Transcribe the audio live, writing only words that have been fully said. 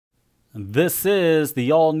This is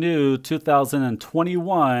the all-new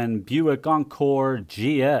 2021 Buick Encore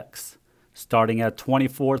GX, starting at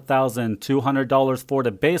 $24,200 for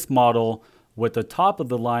the base model, with the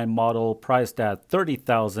top-of-the-line model priced at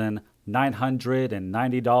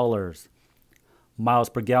 $30,990. Miles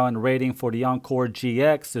per gallon rating for the Encore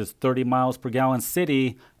GX is 30 miles per gallon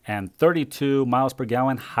city and 32 miles per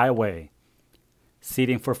gallon highway.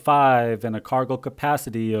 Seating for 5 and a cargo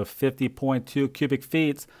capacity of 50.2 cubic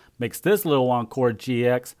feet makes this little Encore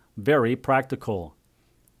GX very practical.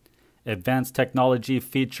 Advanced technology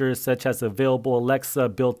features such as available Alexa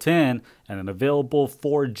built-in and an available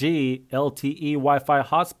 4G LTE Wi-Fi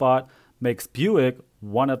hotspot makes Buick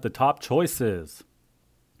one of the top choices.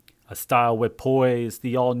 A style with poise,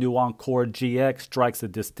 the all-new Encore GX strikes a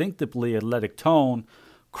distinctively athletic tone.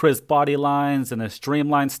 Crisp body lines and a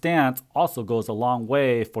streamlined stance also goes a long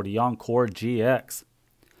way for the Encore GX.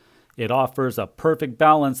 It offers a perfect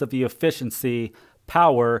balance of the efficiency,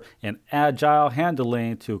 power, and agile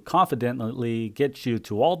handling to confidently get you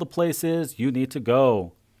to all the places you need to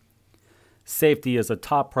go. Safety is a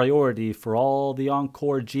top priority for all the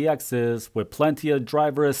Encore GXs, with plenty of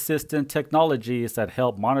driver assistant technologies that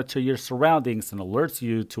help monitor your surroundings and alerts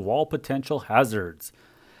you to all potential hazards.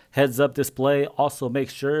 Heads-up display also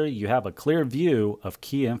makes sure you have a clear view of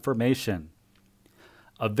key information.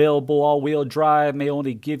 Available all-wheel drive may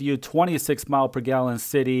only give you 26 miles per gallon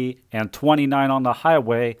city and 29 on the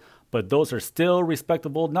highway, but those are still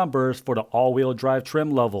respectable numbers for the all-wheel drive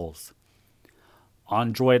trim levels.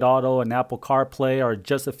 Android Auto and Apple CarPlay are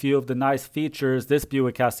just a few of the nice features this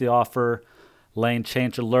Buick has to offer. Lane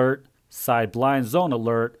change alert, side blind zone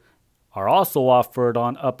alert are also offered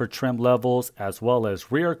on upper trim levels, as well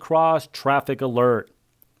as rear cross traffic alert.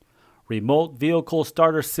 Remote vehicle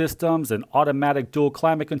starter systems and automatic dual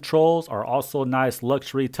climate controls are also nice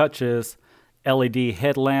luxury touches. LED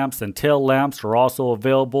headlamps and tail lamps are also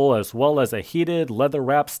available, as well as a heated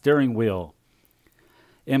leather-wrapped steering wheel.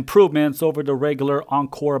 Improvements over the regular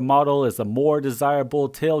Encore model is a more desirable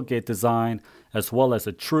tailgate design, as well as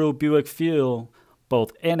a true Buick feel,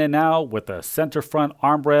 both in and out, with a center front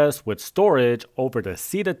armrest with storage over the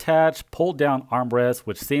seat-attached pull-down armrest,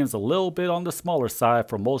 which seems a little bit on the smaller side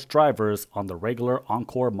for most drivers on the regular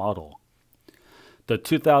Encore model. The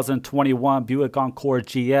 2021 Buick Encore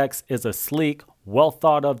GX is a sleek,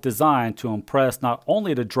 well-thought-of design to impress not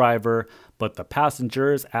only the driver, but the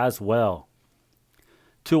passengers as well.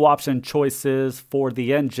 Two option choices for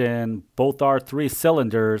the engine, both are 3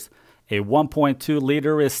 cylinders. A 1.2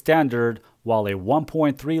 liter is standard, while a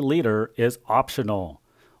 1.3 liter is optional.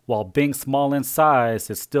 While being small in size,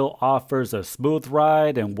 it still offers a smooth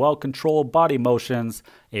ride and well-controlled body motions.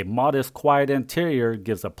 A modest, quiet interior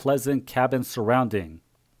gives a pleasant cabin surrounding.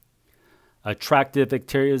 Attractive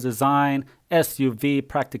exterior design, SUV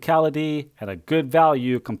practicality, and a good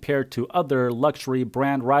value compared to other luxury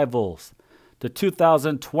brand rivals. The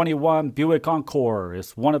 2021 Buick Encore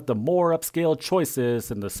is one of the more upscale choices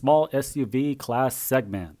in the small SUV class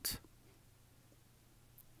segment.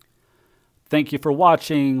 Thank you for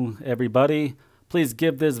watching, everybody. Please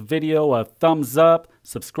give this video a thumbs up,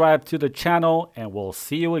 subscribe to the channel, and we'll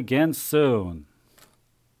see you again soon.